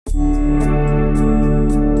Okay,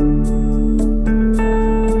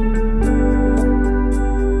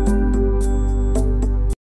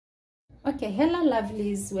 hello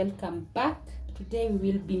lovelies, welcome back. Today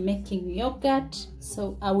we will be making yogurt.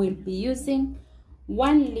 So I will be using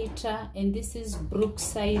 1 liter, and this is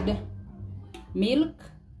Brookside milk.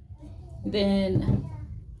 Then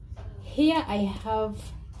here I have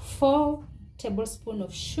 4 tablespoons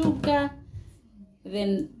of sugar,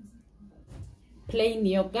 then plain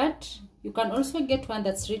yogurt. You can also get one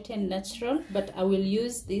that's written natural, but I will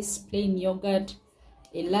use this plain yogurt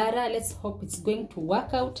Elara. Let's hope it's going to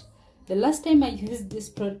work out. The last time I used this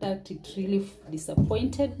product, it really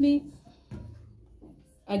disappointed me.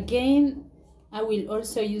 Again, I will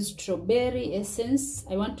also use strawberry essence.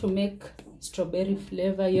 I want to make strawberry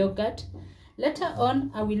flavor yogurt. Later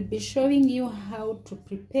on, I will be showing you how to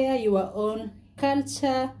prepare your own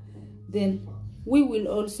culture. Then we will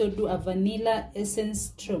also do a vanilla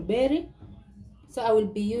essence strawberry. So I will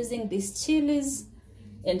be using these chilies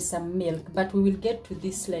and some milk, but we will get to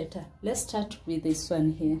this later. Let's start with this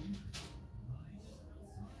one here.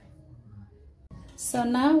 So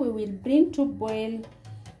now we will bring to boil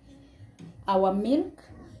our milk.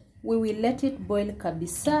 We will let it boil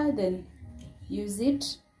kabisa, then use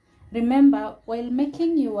it. Remember, while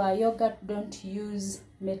making your yogurt, don't use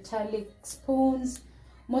metallic spoons.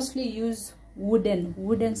 Mostly use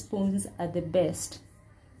wooden spoons are the best.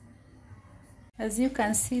 As you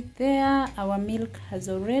can see there, our milk has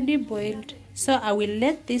already boiled. So I will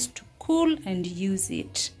let this to cool and use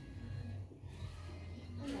it.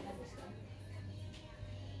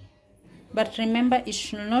 But remember, it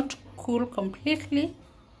should not cool completely.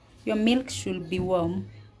 Your milk should be warm.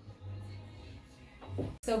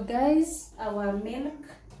 So guys, our milk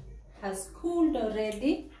has cooled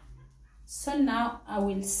already. So now I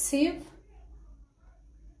will sieve.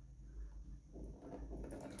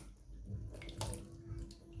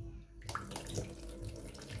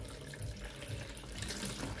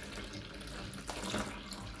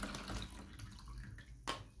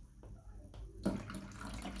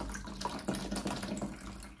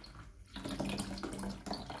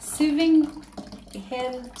 Sieving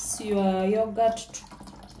helps your yogurt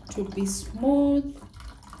to be smooth.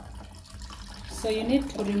 So you need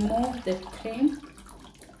to remove the cream,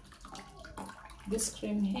 this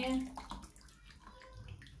cream here.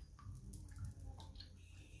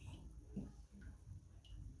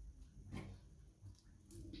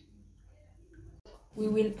 We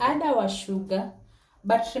will add our sugar,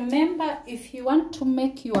 but remember, if you want to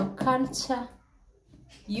make your culture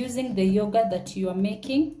using the yogurt that you are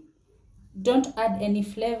making, don't add any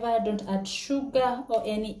flavor, don't add sugar or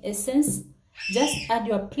any essence. Just add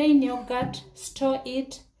your plain yogurt, store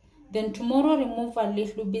it, then tomorrow remove a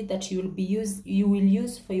little bit that you will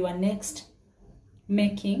use for your next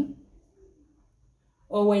making,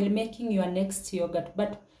 or while making your next yogurt.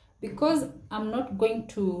 But because I'm not going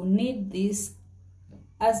to need this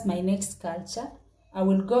as my next culture, I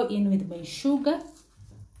will go in with my sugar.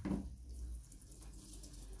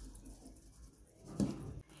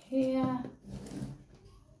 Here.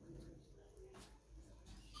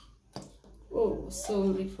 Oh,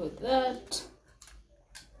 sorry for that.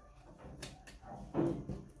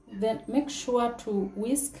 Then make sure to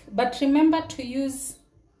whisk, but remember to use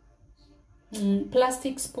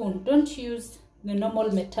plastic spoon. Don't use the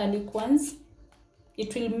normal metallic ones.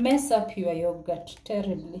 It will mess up your yogurt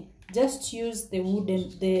terribly. Just use the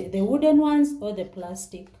wooden ones or the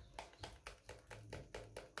plastic.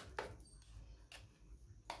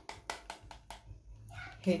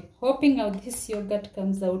 Okay, hoping out this yogurt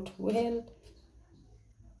comes out well.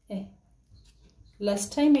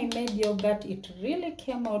 Last time I made yogurt, it really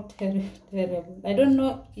came out terrible. I don't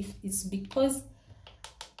know if it's because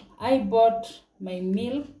I bought my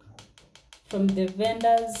milk from the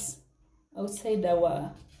vendors outside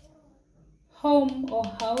our home or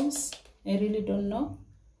house. I really don't know,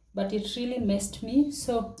 but it really messed me.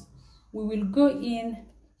 So we will go in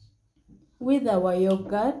with our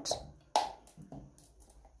yogurt.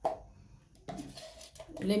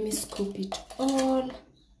 Let me scoop it all.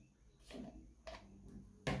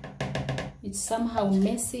 It's somehow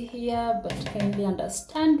messy here, but kindly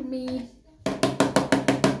understand me.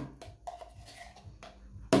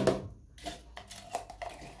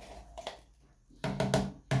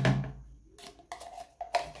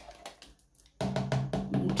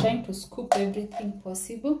 I'm trying to scoop everything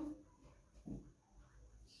possible.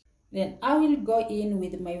 Then I will go in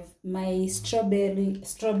with my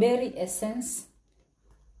strawberry essence.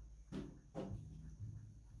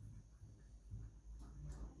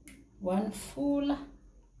 One full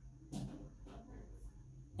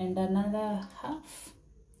and another half.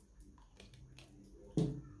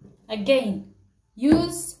 Again,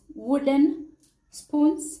 use wooden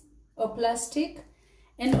spoons or plastic,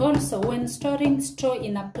 and also when storing, store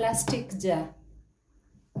in a plastic jar.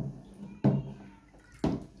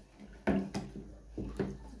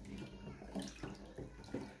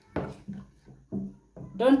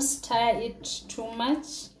 Don't stir it too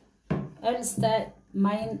much. I'll stir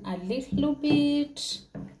mine a little bit.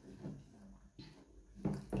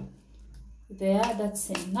 There, that's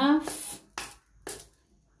enough.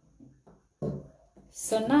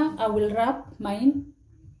 So now I will wrap mine.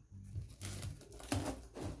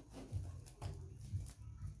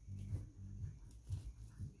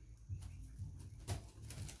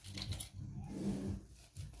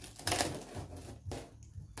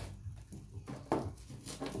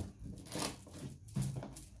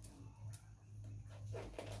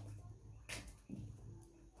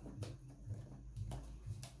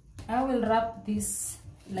 I will wrap this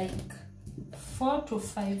like 4 to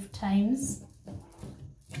 5 times.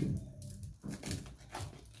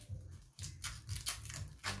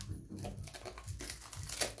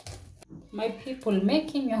 My people,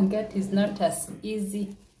 making yogurt is not as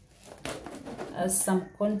easy as some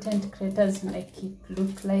content creators make it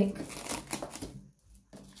look like.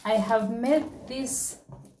 I have made this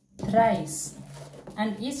thrice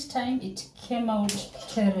and each time it came out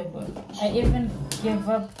terrible. I even gave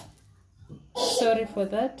up. Sorry for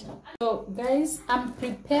that. So guys, I'm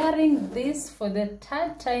preparing this for the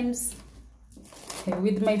 3rd times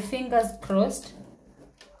with my fingers crossed,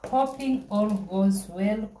 hoping all goes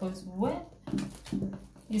well, because well,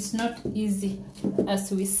 it's not easy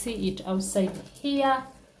as we see it outside here.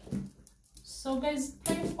 So guys,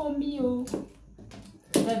 pray for me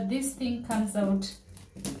that this thing comes out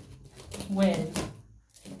well.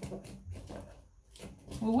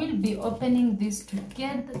 We will be opening this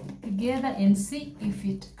together and see if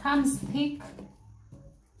it comes thick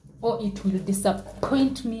or it will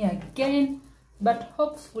disappoint me again. But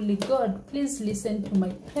hopefully, God, please listen to my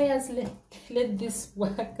prayers. Let this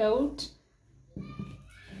work out.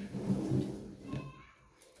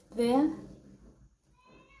 There.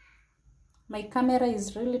 My camera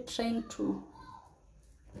is really trying to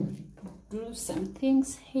do some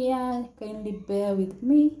things here. Kindly bear with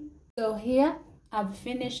me. So here, I've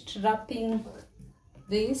finished wrapping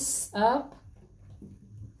this up.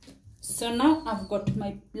 So now I've got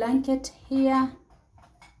my blanket here.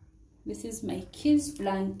 This is my kid's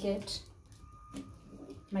blanket.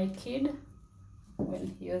 My kid,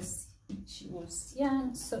 when she was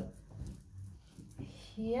young. So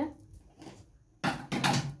here.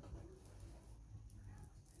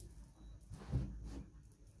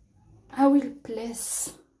 I will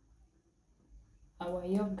place our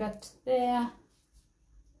yogurt there.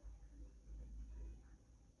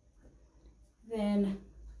 Then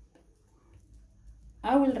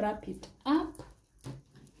I will wrap it up.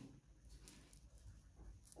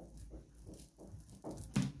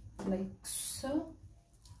 Like so.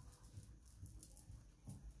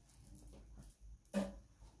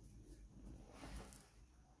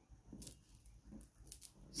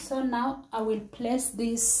 So now I will place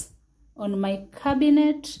this on my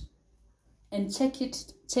cabinet and check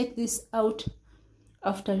this out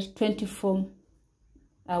after 24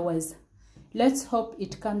 hours. Let's hope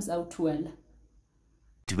it comes out well.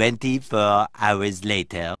 24 hours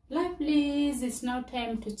later. Lovelies, it's now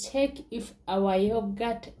time to check if our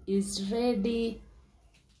yogurt is ready.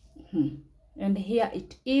 And here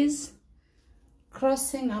it is.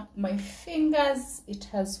 Crossing up my fingers, it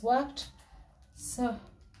has worked. So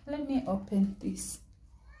let me open this.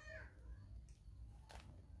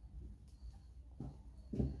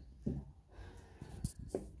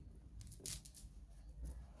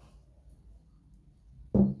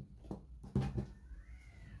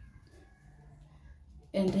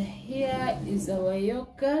 And here is our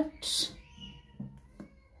yogurt.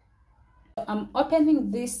 I'm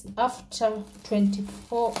opening this after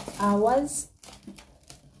 24 hours.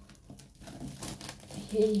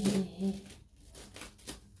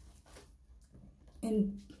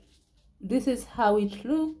 And this is how it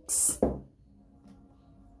looks.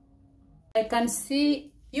 I can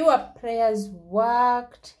see your prayers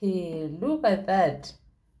worked. Hey, look at that.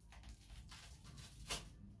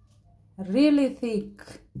 Really thick.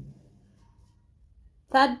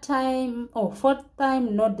 3rd time or 4th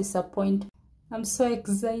time, no disappointment. I'm so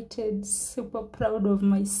excited, super proud of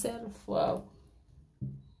myself. Wow.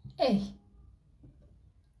 Hey,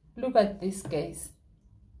 look at this, guys.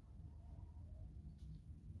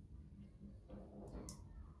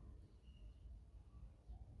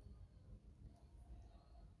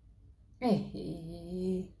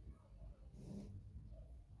 Hey.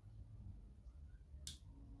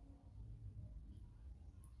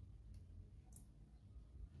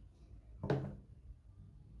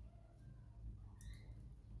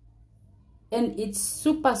 and it's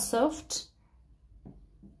super soft,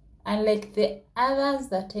 unlike the others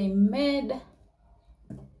that I made.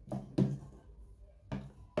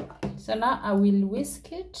 So now I will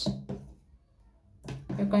whisk it.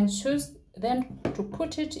 You can choose then to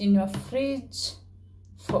put it in your fridge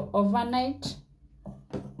for overnight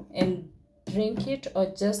and drink it, or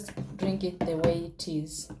just drink it the way it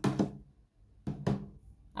is.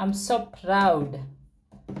 I'm so proud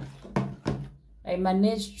I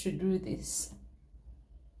managed to do this.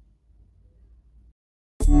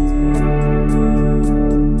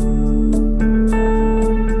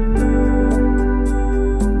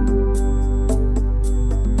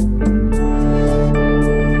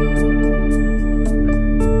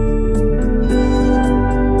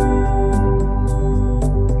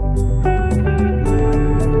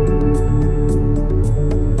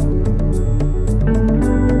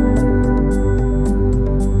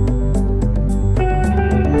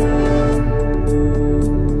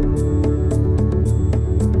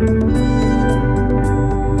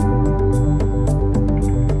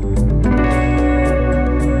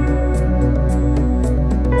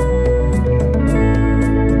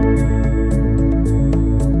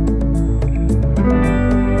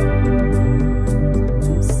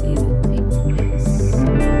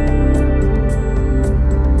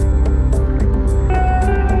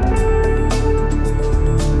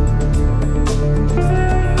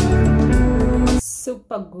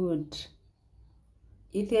 Super good.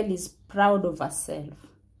 Ethel is proud of herself.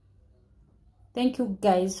 Thank you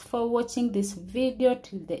guys for watching this video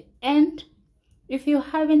till the end. If you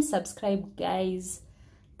haven't subscribed, guys,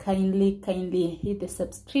 kindly hit the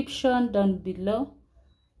subscription down below,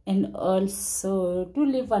 and also do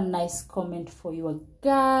leave a nice comment for your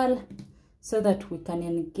girl so that we can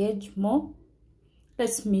engage more.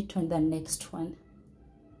 Let's meet on the next one.